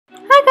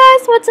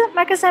what's up,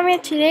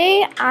 Makasami?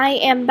 Today I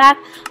am back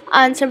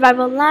on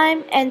Survival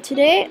Lime, and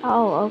today I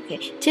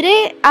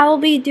will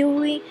be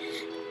doing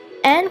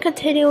and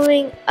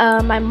continuing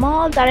my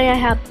mall that I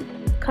have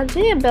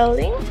continued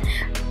building.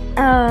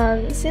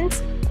 And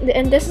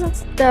this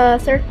is the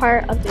third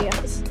part of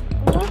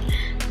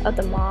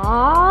the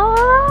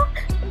mall,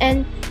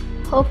 and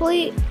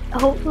hopefully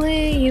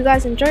you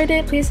guys enjoyed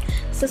it. Please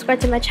subscribe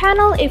to my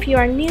channel if you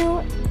are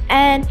new,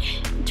 and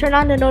turn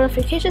on the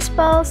notification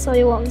bell so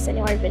you won't miss any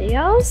more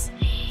videos,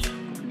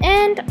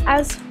 and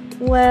as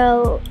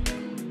well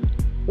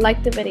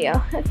like the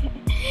video. Okay,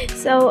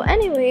 so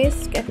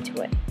anyways, get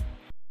to it.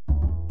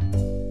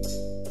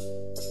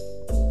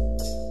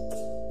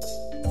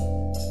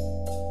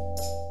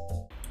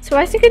 So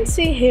as you can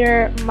see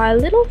here, my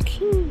little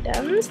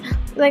kingdoms,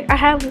 like I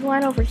have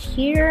one over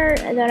here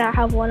and then I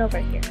have one over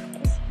here.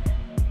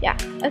 Yeah,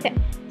 okay,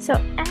 so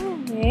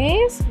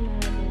anyways, I'm gonna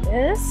do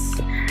this.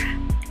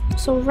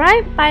 So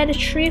right by the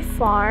tree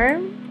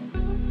farm,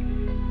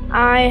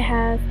 I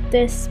have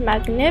this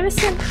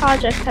magnificent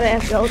project that I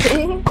am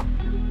building.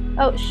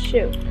 Oh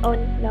shoot, oh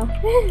no.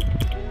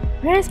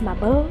 Where's my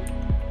bow?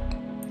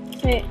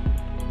 Wait,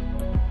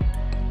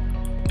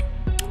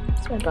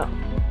 where's my bow?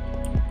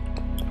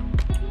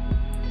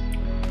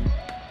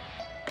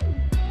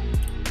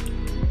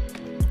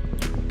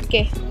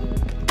 Okay,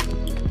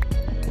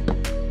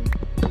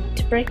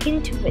 to break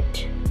into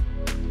it.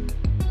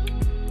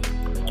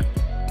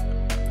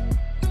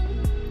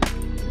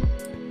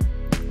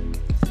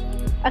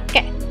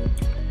 Okay,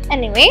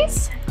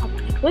 anyways, I'll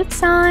put my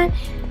boots on.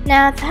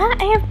 Now that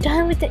I have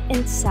done with the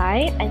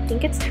inside, I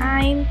think it's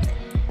time.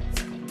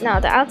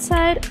 Now the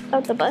outside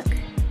of the book,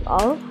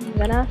 well, I'm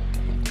gonna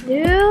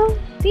do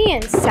the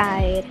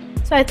inside.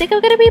 So I think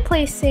I'm gonna be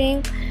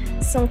placing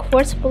some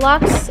quartz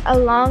blocks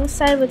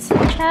alongside with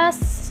some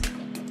chests.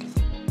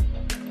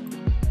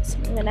 So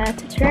I'm gonna have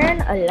to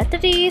turn a lot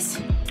of these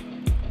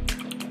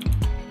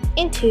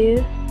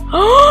into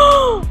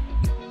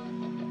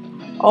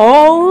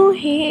oh,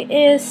 he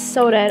is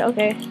so dead.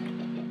 Okay,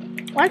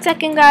 1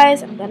 second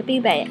guys, I'm gonna be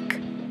back.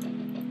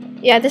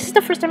 Yeah, this is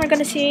the first time we're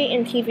gonna see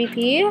in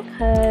PvP,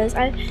 because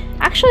I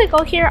actually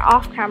go here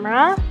off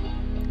camera,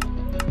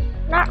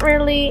 not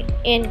really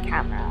in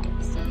camera.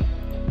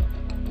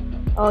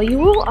 Oh,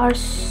 you are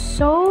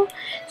so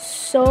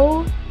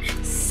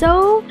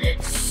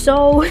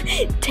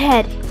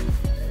dead.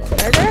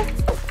 Murder?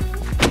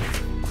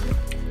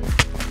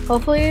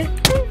 Hopefully.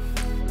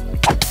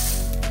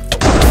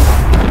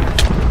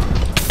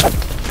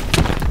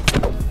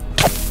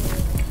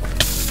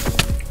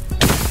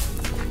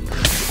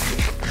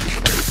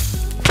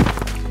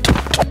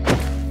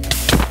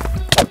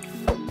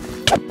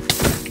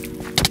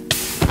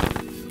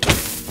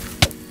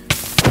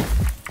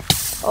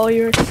 Oh,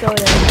 you're so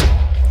dead.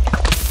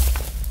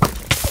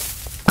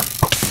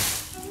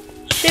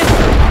 Shoot.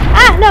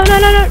 Ah, no.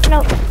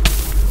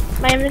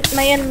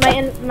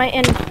 My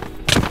end.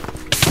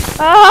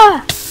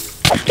 Ah!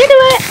 Get to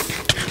it!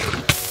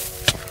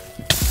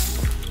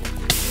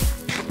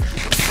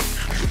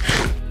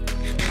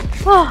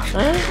 Oh.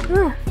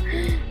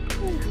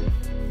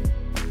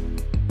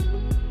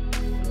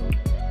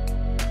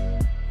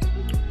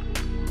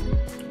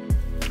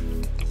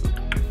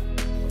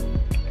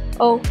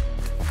 Oh.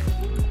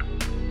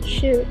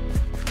 Shoot.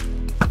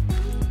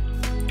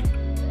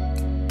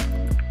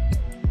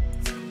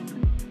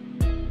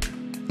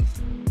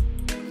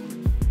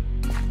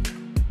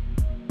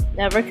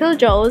 Never kill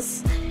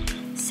Joes.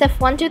 Sif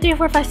 1, 2, 3,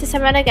 4, 5, 6,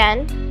 7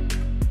 again.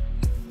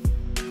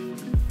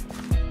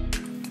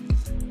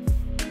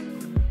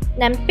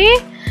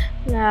 Nempy?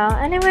 No,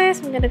 anyways,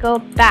 I'm gonna go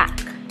back.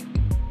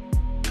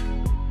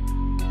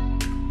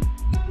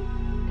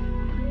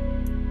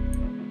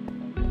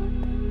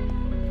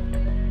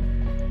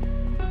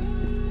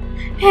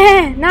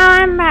 Now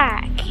I'm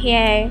back,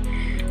 yay.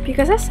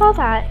 Because I saw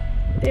that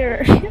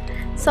there.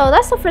 So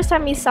that's the first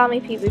time you saw me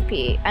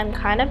PvP. I'm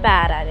kind of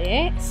bad at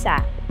it,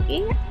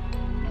 sadly.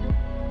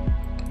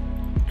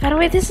 By the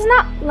way, this is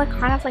not like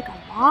kind of like a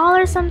mall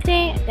or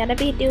something. I'm gonna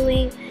be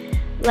doing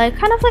like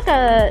kind of like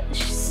a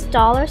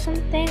stall or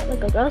something,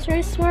 like a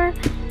grocery store.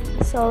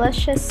 So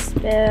let's just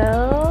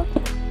build.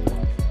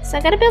 So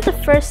I gotta build the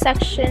first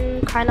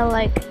section kind of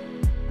like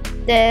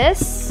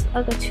this,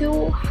 like a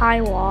 2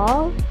 high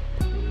wall.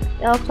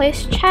 I'll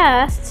place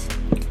chests.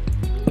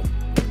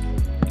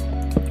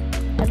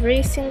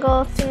 Every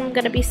single thing I'm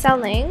gonna be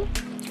selling.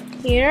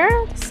 Here,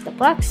 this is the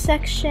block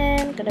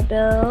section. Gonna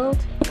build.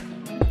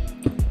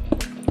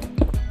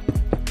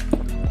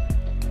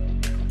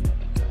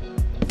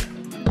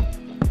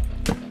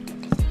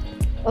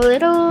 A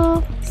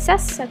little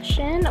cess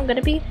section. I'm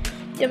gonna be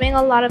doing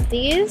a lot of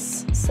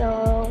these, so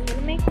I'm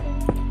gonna make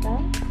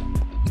that.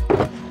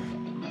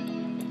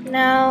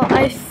 Now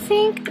I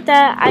think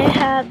that I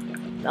have.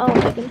 Oh,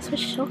 I can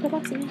switch shulker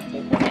blocks.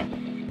 Okay.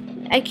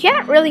 I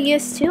can't really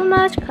use too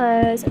much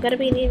because I'm gonna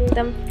be needing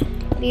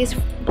these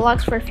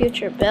blocks for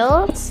future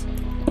builds.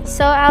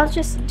 So I'll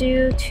just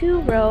do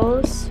 2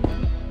 rows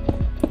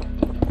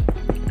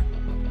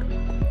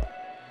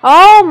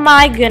Oh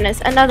my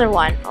goodness, another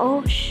one.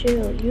 Oh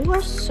shoot, you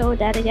are so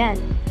dead again.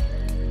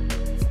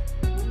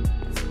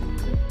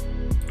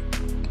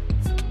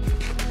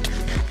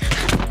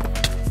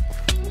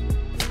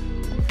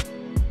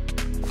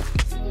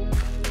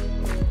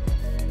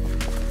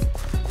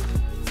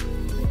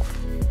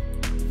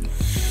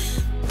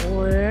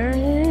 Where are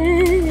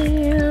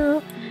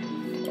you?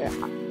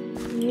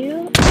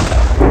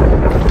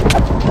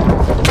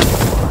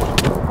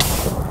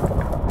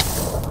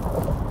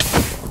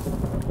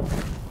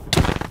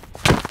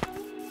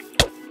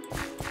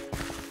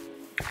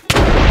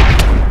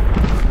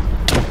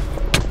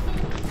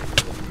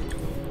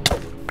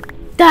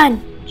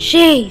 Done.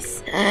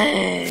 Jeez.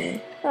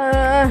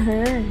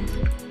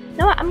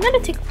 No, I'm gonna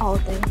take all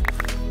of them.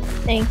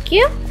 Thank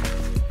you.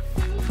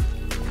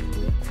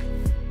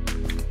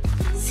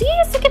 See,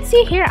 as you can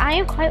see here, I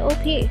am quite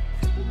OP.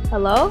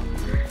 Hello?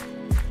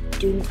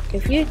 Dude,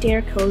 if you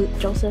dare kill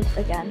Joseph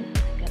again,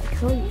 I'm gonna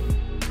kill you.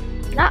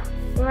 Not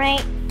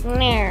right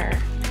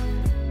there.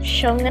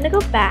 So I'm gonna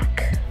go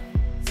back.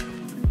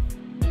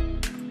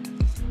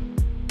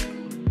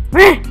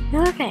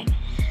 Okay.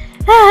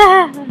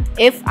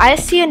 If I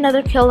see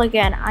another kill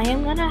again, I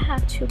am gonna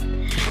have to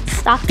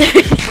stop the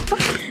video.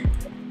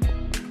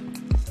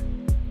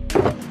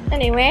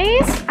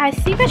 Anyways, I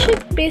think I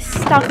should be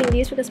stopping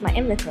these because my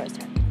inventory is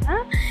turning.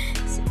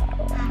 So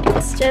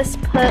let's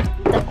just put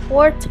the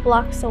quartz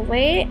blocks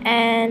away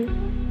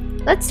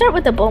and let's start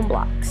with the bone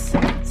blocks.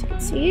 As you can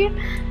see,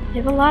 I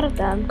have a lot of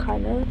them,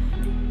 kind of.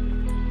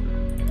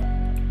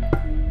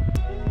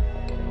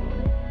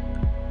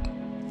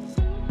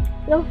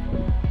 No.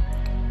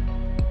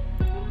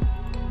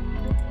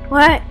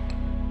 What?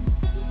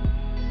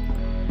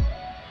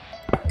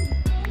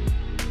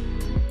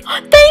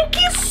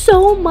 Thank you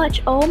so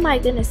much. Oh my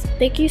goodness.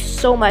 Thank you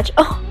so much.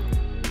 Oh.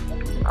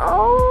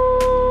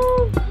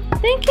 Oh.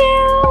 Thank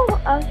you.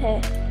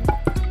 Okay.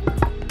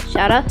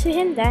 Shout out to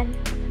him then.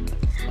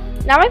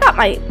 Now I got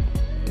my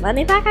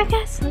money back, I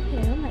guess.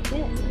 Okay. Oh my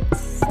goodness.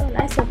 It's so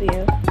nice of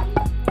you.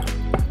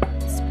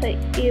 Let's put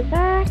you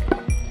back.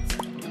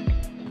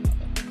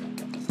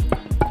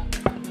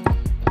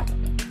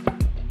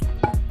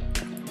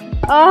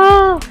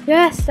 Oh,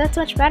 yes, that's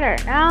much better.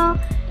 Now,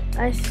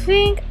 I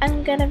think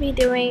I'm gonna be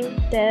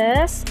doing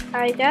this,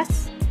 I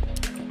guess.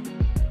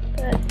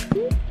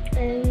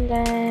 And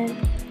then...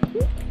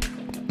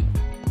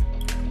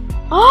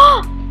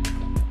 Oh!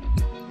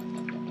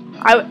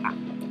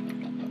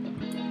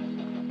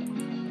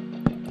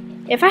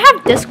 If I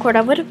have Discord,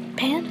 I would have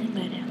banned him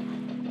by now.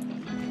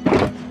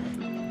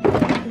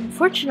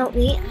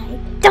 Unfortunately, I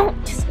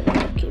don't. So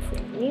lucky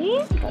for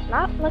me, but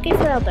not lucky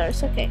for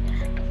others. Okay.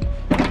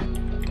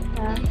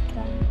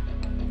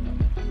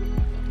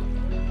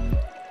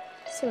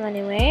 So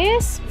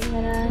anyways, I'm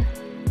gonna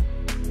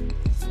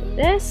do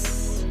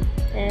this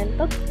and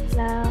look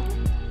now.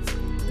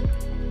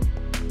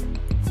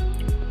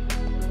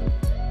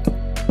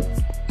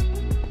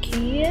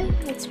 Okay,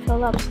 let's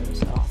fill up some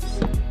sauce.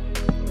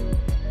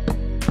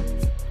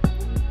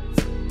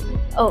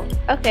 Oh,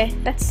 okay,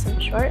 that's some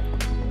short.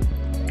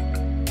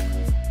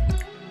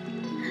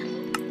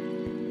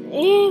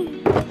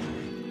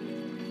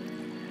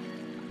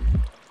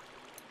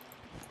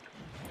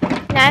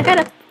 Now I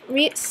gotta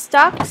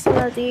restock some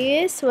of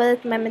these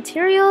with my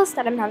materials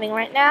that I'm having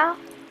right now.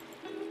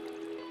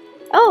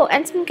 Oh,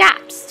 and some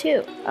gaps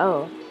too.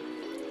 Oh.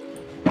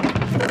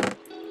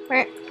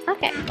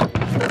 Okay.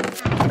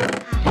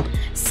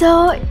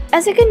 So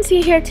as you can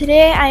see here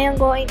today, I am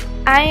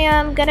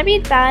gonna be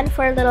done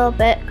for a little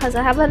bit because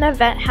I have an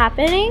event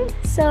happening.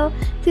 So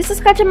please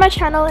subscribe to my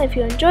channel if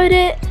you enjoyed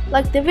it,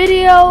 like the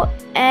video,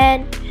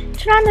 and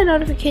turn on the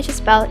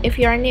notifications bell if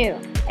you are new,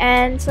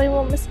 and so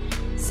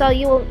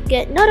you will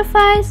get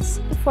notified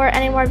for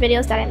any more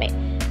videos that I make.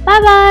 Bye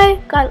bye.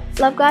 God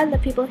love God,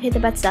 love people, hate the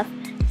bad stuff.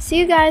 See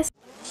you guys.